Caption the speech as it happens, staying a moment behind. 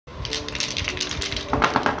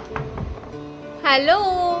Hello.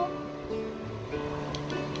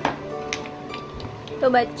 तो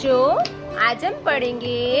बच्चों, आज हम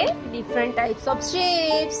पढ़ेंगे डिफरेंट टाइप्स ऑफ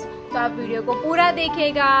शेप्स। तो आप वीडियो को पूरा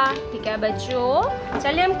देखिएगा, ठीक है बच्चों।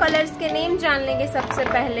 चलिए हम कलर्स के नेम जान लेंगे। सबसे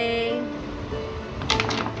पहले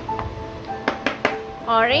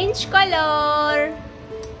orange colour,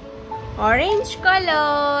 orange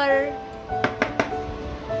colour,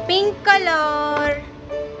 pink colour,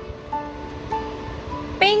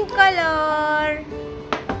 pink colour,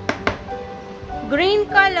 green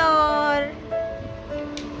colour,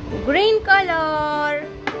 green colour,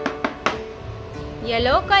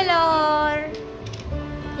 yellow colour,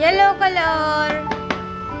 yellow colour,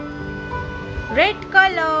 red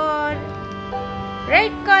colour,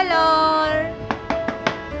 red colour,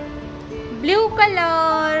 blue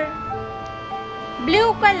colour,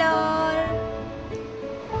 blue colour,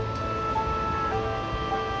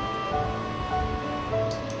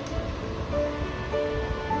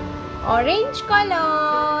 orange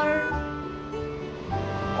color,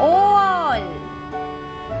 oval,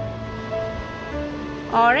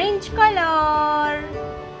 orange color,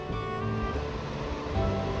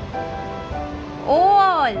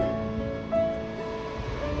 oval,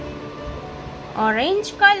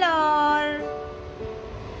 orange color,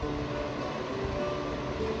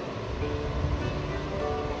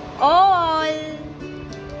 oval,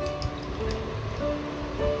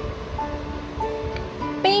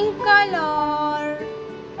 pink color,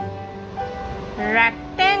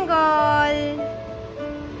 rectangle,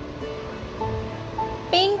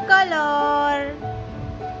 pink color,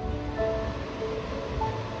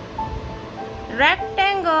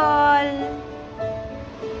 rectangle,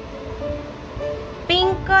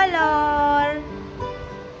 pink color,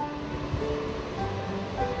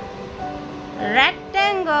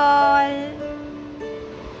 rectangle।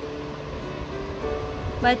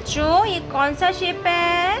 बच्चों, ये कौन सा shape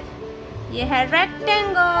है? ये है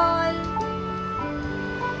rectangle.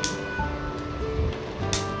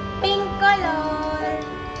 Pink colour,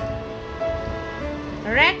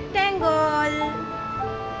 rectangle,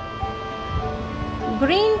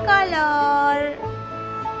 green colour,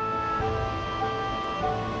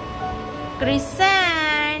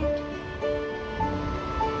 crescent,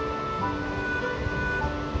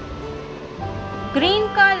 green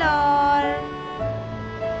colour,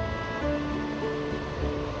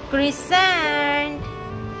 crescent,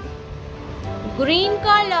 green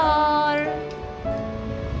color,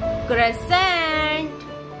 crescent,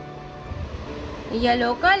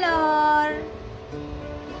 yellow color,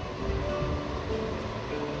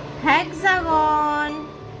 hexagon,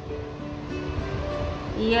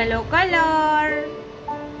 yellow color,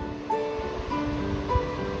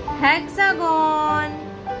 hexagon,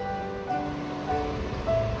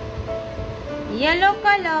 yellow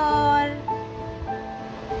color,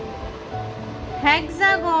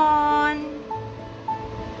 hexagon,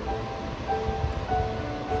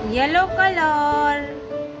 yellow color,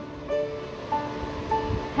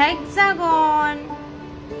 hexagon,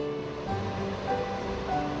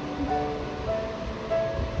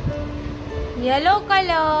 yellow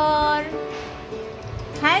color,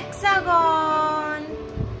 hexagon,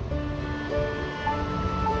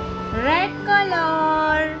 red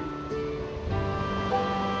color,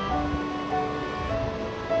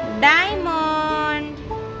 diamond,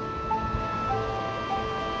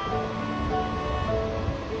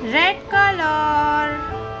 red color,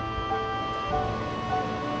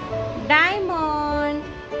 diamond,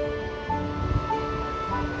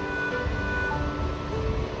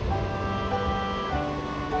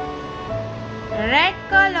 red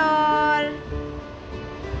color,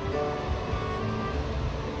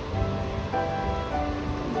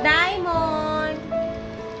 diamond,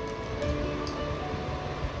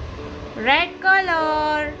 red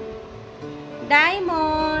color,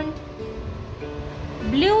 diamond,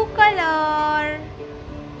 blue color,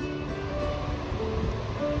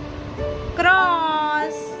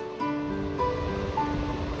 cross,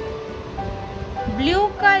 blue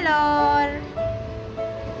color,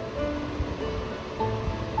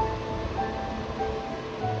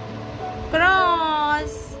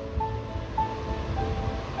 cross,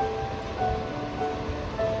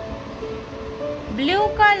 blue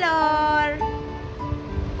color,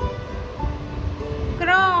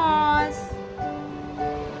 cross,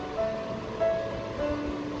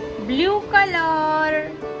 blue color,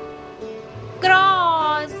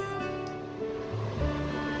 cross,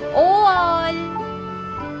 oval,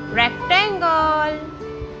 rectangle,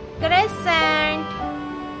 crescent,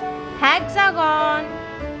 hexagon,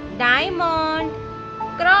 diamond,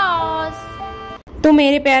 cross. तो तो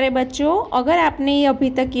मेरे प्यारे बच्चों, अगर आपने अभी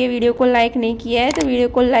तक ये वीडियो को लाइक नहीं किया है तो वीडियो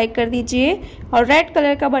को लाइक कर दीजिए और रेड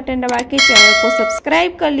कलर का बटन दबा के चैनल को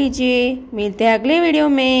सब्सक्राइब कर लीजिए। मिलते हैं अगले वीडियो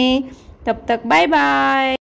में, तब तक बाय बाय।